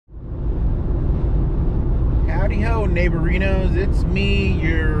Howdy ho, neighborinos. It's me,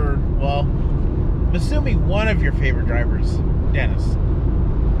 well, I'm assuming one of your favorite drivers, Dennis.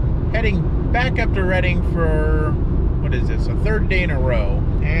 Heading back up to Reading for, what is this, a third day in a row.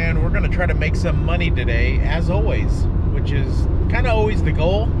 And we're going to try to make some money today, as always, which is kind of always the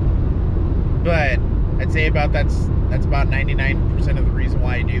goal. But I'd say that's about 99% of the reason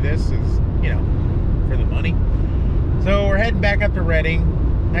why I do this is, for the money. So we're heading back up to Reading.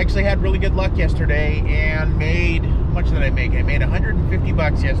 I actually had really good luck yesterday and made, how much did I make? I made 150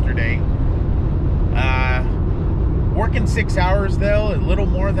 bucks yesterday. Working 6 hours though, a little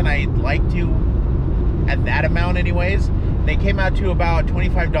more than I'd like to at that amount anyways. They came out to about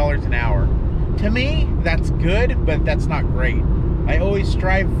 $25 an hour. To me, that's good, but that's not great. I always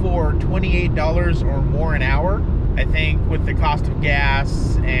strive for $28 or more an hour. I think with the cost of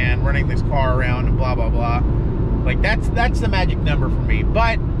gas and running this car around and blah, blah, blah. Like that's the magic number for me,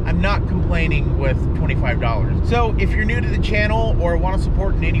 but I'm not complaining with $25. So if you're new to the channel or want to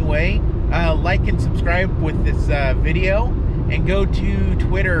support in any way, like and subscribe with this video, and go to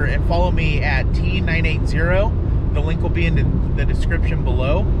Twitter and follow me at T980. The link will be in the description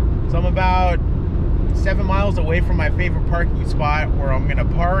below. So I'm about 7 miles away from my favorite parking spot where I'm gonna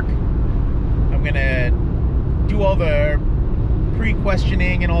park. I'm gonna do all the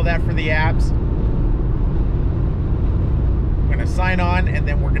pre-questioning and all that for the apps. Sign on, and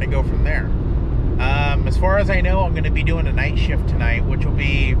then we're gonna go from there. As far as I know, I'm gonna be doing a night shift tonight, which will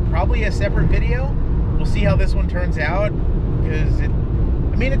be probably a separate video. We'll see how this one turns out, because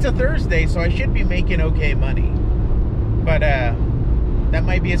it's a Thursday, so I should be making okay money. But that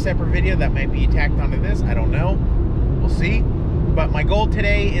might be a separate video, that might be tacked onto this, I don't know. We'll see. But my goal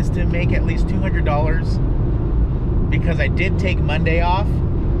today is to make at least $200, because I did take Monday off.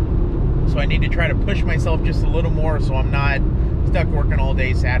 So I need to try to push myself just a little more so I'm not stuck working all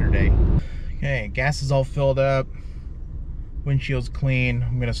day Saturday. Okay, gas is all filled up. Windshield's clean.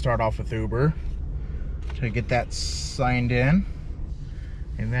 I'm gonna start off with Uber to get that signed in.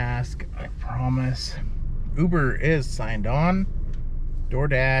 And ask, I promise. Uber is signed on.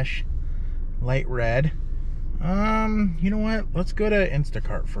 Doordash, light red. You know what? Let's go to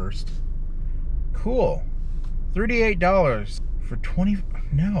Instacart first. Cool. $38 for 20,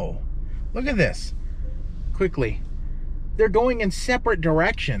 no. Look at this. Quickly. They're going in separate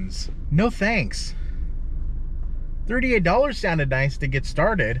directions. No thanks. $38 sounded nice to get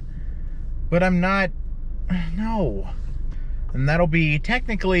started, but I'm not, no. And that'll be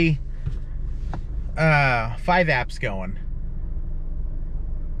technically 5 apps going.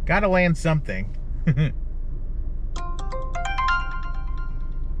 Gotta land something.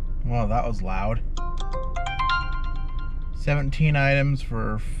 Well, that was loud. 17 items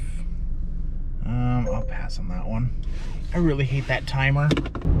for... I'll pass on that one. I really hate that timer.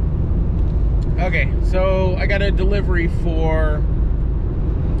 Okay, so I got a delivery for...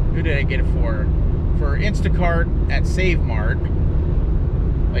 Who did I get it for? For Instacart at Save Mart.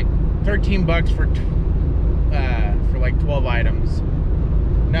 Like 13 bucks for like 12 items.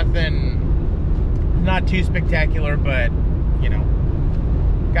 Nothing, not too spectacular, but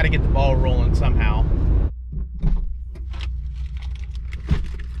got to get the ball rolling somehow.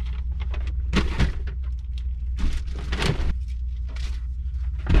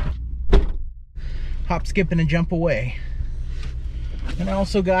 Hop, skip, and a jump away. And I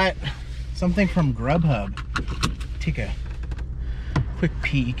also got something from Grubhub. Take a quick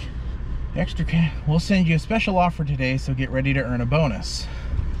peek. Extra we'll send you a special offer today, so get ready to earn a bonus.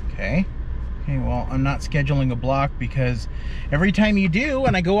 Okay. Okay, well, I'm not scheduling a block because every time you do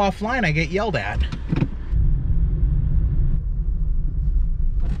and I go offline, I get yelled at.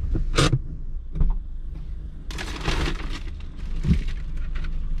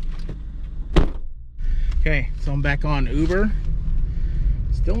 Okay, so I'm back on Uber.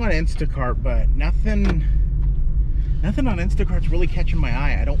 Still on Instacart, but nothing on Instacart's really catching my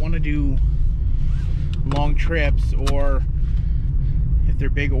eye. I don't want to do long trips, or if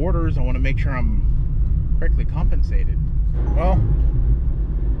they're big orders, I want to make sure I'm correctly compensated. Well,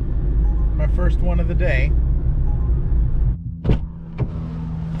 my first one of the day.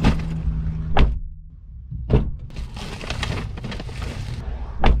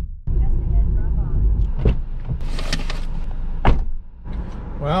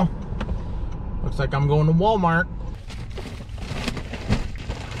 Well, looks like I'm going to Walmart.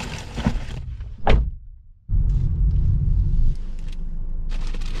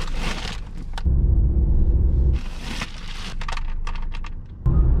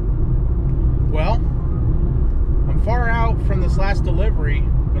 Well, I'm far out from this last delivery,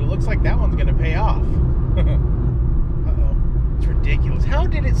 but it looks like that one's gonna pay off. Uh-oh, it's ridiculous. How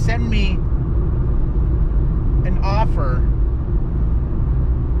did it send me an offer,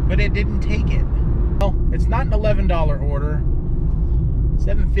 but it didn't take it. Well, it's not an $11 order.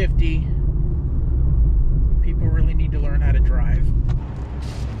 $7.50. People really need to learn how to drive.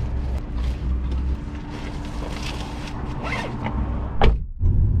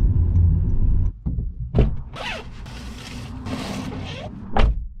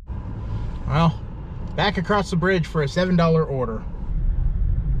 Well, back across the bridge for a $7 order.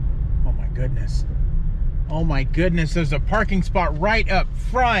 Oh my goodness. Oh my goodness, there's a parking spot right up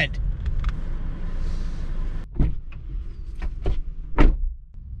front.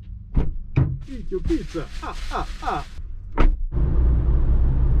 Eat your pizza.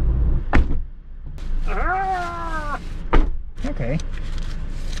 Okay.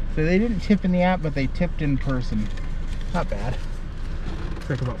 So they didn't tip in the app, but they tipped in person. Not bad. It's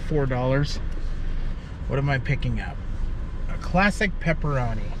like about $4. What am I picking up? A classic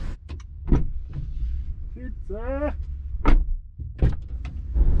pepperoni. Pizza.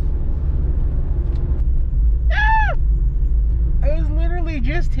 Ah! I was literally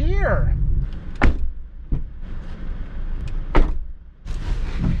just here.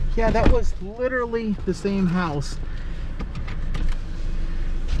 Yeah, that was literally the same house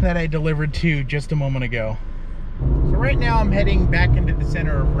that I delivered to just a moment ago. So right now I'm heading back into the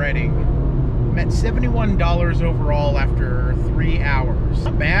center of Reading. I'm at $71 overall after 3 hours.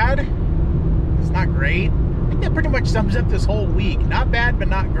 Not bad. It's not great. I think that pretty much sums up this whole week. Not bad, but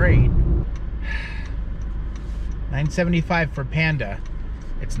not great. $9.75 for Panda.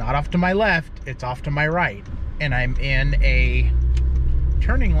 It's not off to my left, it's off to my right. And I'm in a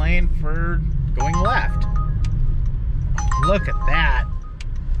turning lane for going left. Look at that.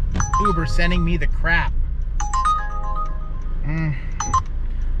 Uber sending me the crap.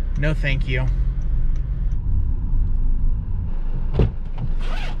 No thank you.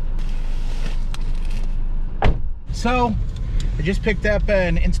 So I just picked up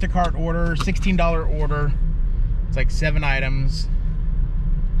an Instacart order, $16 order. It's like 7 items.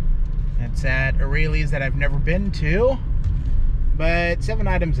 It's at O'Reilly's that I've never been to, but 7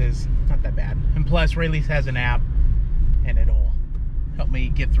 items is not that bad. And plus O'Reilly's has an app and it'll help me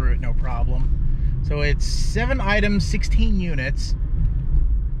get through it no problem. So it's 7 items, 16 units.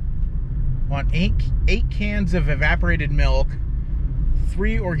 Want 8 cans of evaporated milk,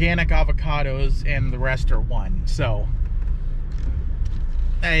 3 organic avocados, and the rest are 1. So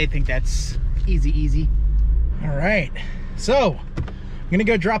I think that's easy. All right, so I'm gonna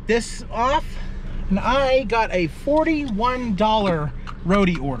go drop this off, and I got a $41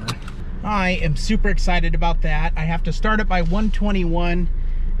 Roadie order. I am super excited about that. I have to start it by 1:21.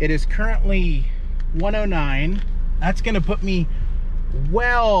 It is currently 1:09. That's gonna put me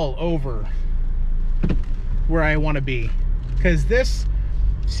well over where I want to be, because this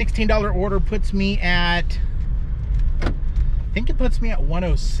 $16 order puts me at, I think it puts me at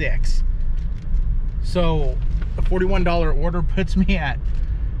 106. So a $41 order puts me at,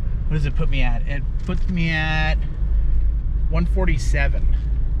 what does it put me at? It puts me at 147,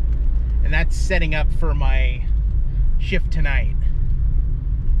 and that's setting up for my shift tonight.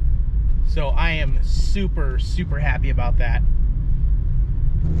 So I am super happy about that.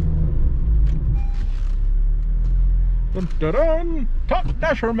 Dun, dun, dun. Top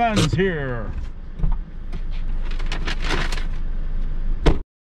Dasherman's here.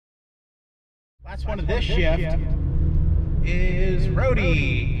 Last one of this shift is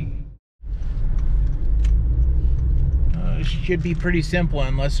Roadie. It should be pretty simple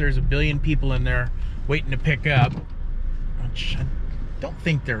unless there's a billion people in there waiting to pick up, which I don't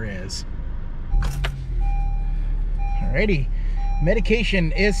think there is. Alrighty,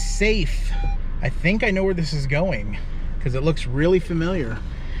 medication is safe. I think I know where this is going because it looks really familiar.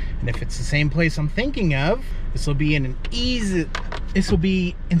 And if it's the same place I'm thinking of, this will be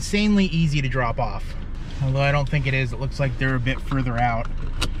insanely easy to drop off. Although I don't think it is. It looks like they're a bit further out.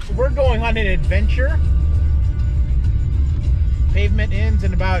 We're going on an adventure. Pavement ends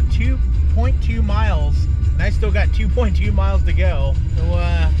in about 2.2 miles. And I still got 2.2 miles to go. So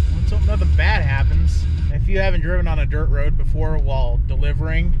let's hope nothing bad happens. If you haven't driven on a dirt road before while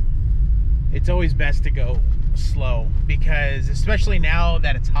delivering, it's always best to go slow, because especially now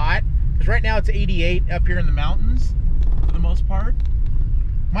that it's hot, because right now it's 88 up here in the mountains for the most part.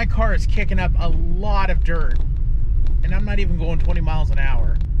 My car is kicking up a lot of dirt and I'm not even going 20 miles an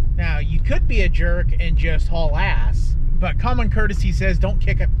hour. Now you could be a jerk and just haul ass, but common courtesy says don't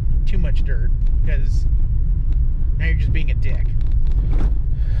kick up too much dirt, because now you're just being a dick.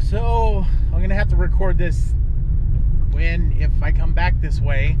 So I'm gonna have to record this if I come back this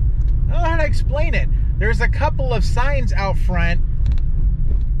way. I don't know how to explain it. There's a couple of signs out front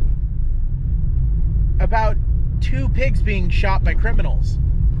about 2 pigs being shot by criminals.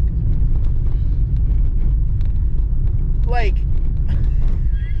 Like,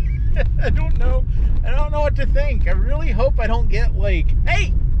 I don't know what to think. I really hope I don't get like,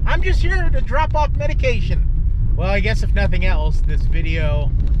 hey, I'm just here to drop off medication. Well, I guess if nothing else, this video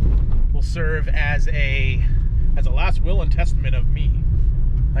will serve as a last will and testament of me.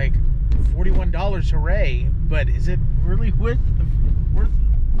 Like, $41, hooray! But is it really worth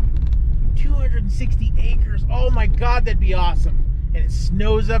 260 acres? Oh my God, that'd be awesome! And it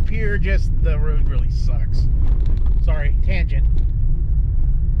snows up here. Just the road really sucks. Sorry, tangent.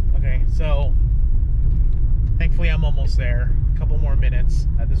 Okay, so thankfully I'm almost there. A couple more minutes.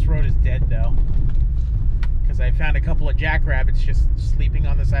 This road is dead though, because I found a couple of jackrabbits just sleeping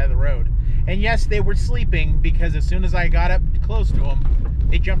on the side of the road. And yes, they were sleeping because as soon as I got up close to them,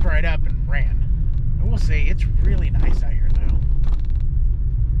 they jumped right up and ran. I will say, it's really nice out here though.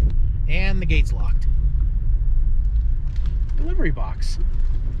 And the gate's locked. Delivery box.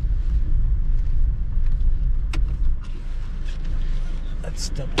 Let's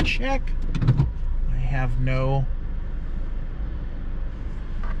double check. I have no...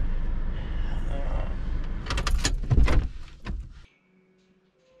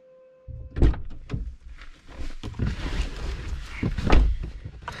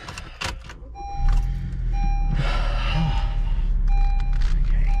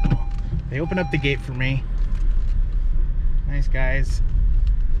 They open up the gate for me. Nice guys.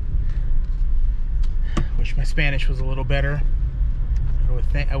 Wish my Spanish was a little better.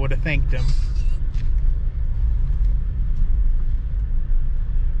 I would have thanked them.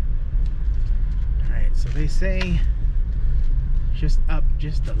 Alright, so they say just up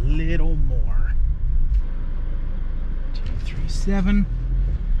just a little more. 237.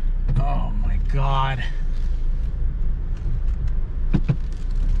 Oh my God.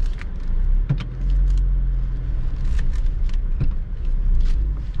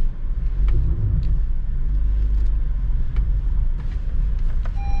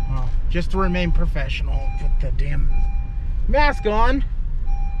 Just to remain professional, put the damn mask on.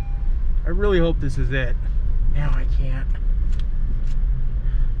 I really hope this is it. Now I can't.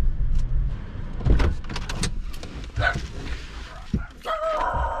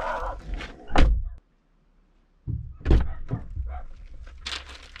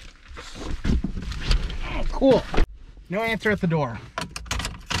 Oh, cool. No answer at the door.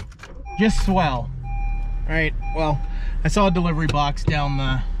 Just swell. All right, well, I saw a delivery box down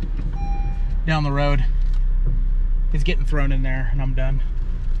the road. It's getting thrown in there and I'm done.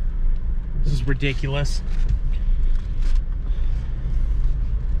 This is ridiculous.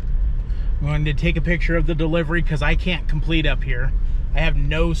 I'm going to take a picture of the delivery because I can't complete up here. I have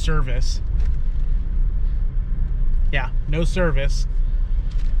no service. Yeah, no service.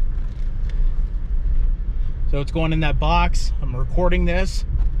 So it's going in that box. I'm recording this,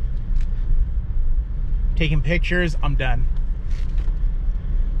 taking pictures. I'm done.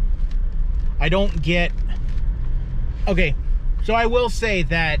 I don't get... Okay, so I will say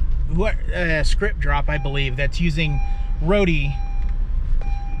that Script Drop, I believe, that's using Roadie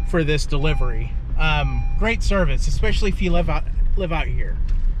for this delivery. Great service, especially if you live out here.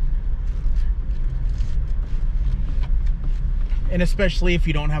 And especially if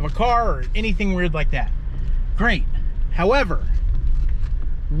you don't have a car or anything weird like that. Great. However,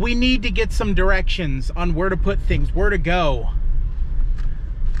 we need to get some directions on where to put things, where to go.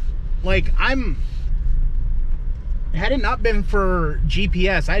 Like, had it not been for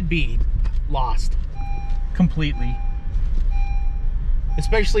GPS, I'd be lost completely.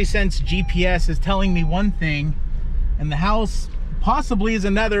 Especially since GPS is telling me one thing and the house possibly is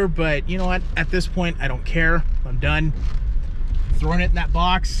another, but you know what? At this point, I don't care. I'm done. Throwing it in that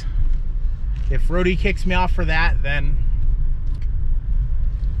box. If Roadie kicks me off for that, then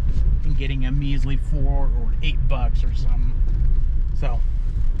I'm getting a measly $4 or $8 or something. So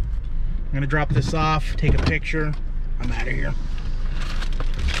I'm gonna drop this off, take a picture. I'm out of here.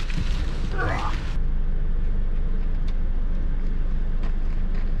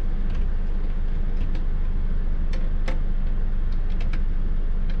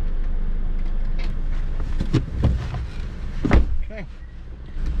 Okay.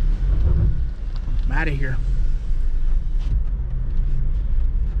 I'm out of here.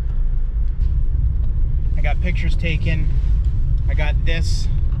 I got pictures taken. I got this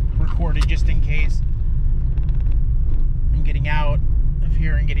recorded just in case. I'm getting out of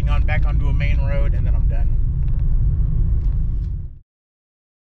here and getting on back onto a main road, and then I'm done.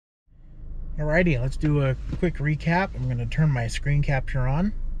 Alrighty, let's do a quick recap. I'm going to turn my screen capture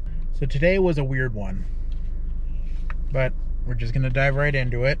on. So today was a weird one, but we're just going to dive right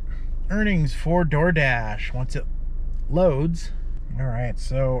into it. Earnings for Doordash. loads. All right,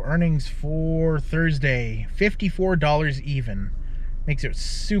 so earnings for Thursday, $54 even. Makes it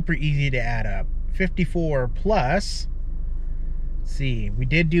super easy to add up. 54 plus, let's see, we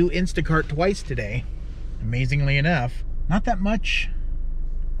did do Instacart twice today, amazingly enough. Not that much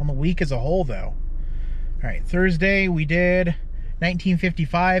on the week as a whole though. All right, Thursday we did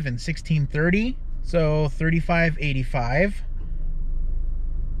 1955 and 1630, so 35.85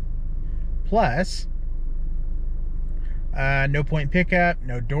 plus no point pickup,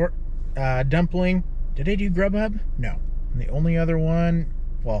 no door dumpling. Did I do Grubhub? No. And the only other one,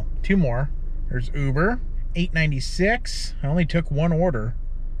 well, two more. There's Uber, $8.96. I only took one order.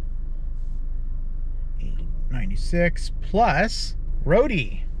 $8.96 plus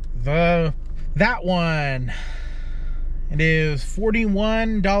Roadie, that one. It is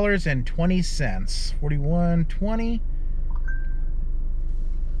 $41.20. $41.20,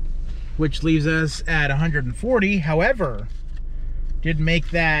 which leaves us at $140. However, did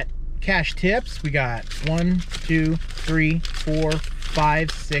make that cash tips. We got 1, 2, 3, 4,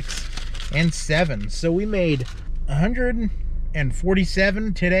 5, 6, and 7. So we made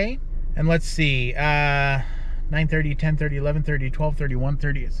 147 today. And let's see, 9:30, 10:30, 11:30, 12:30,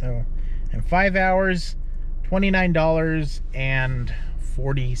 1:30. So in 5 hours,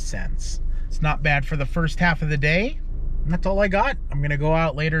 $29.40. It's not bad for the first half of the day. And that's all I got. I'm gonna go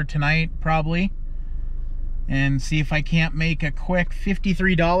out later tonight probably and see if I can't make a quick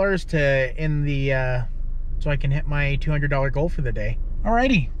 $53 to in the so I can hit my $200 goal for the day.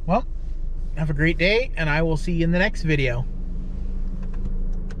 Alrighty, well, have a great day, and I will see you in the next video.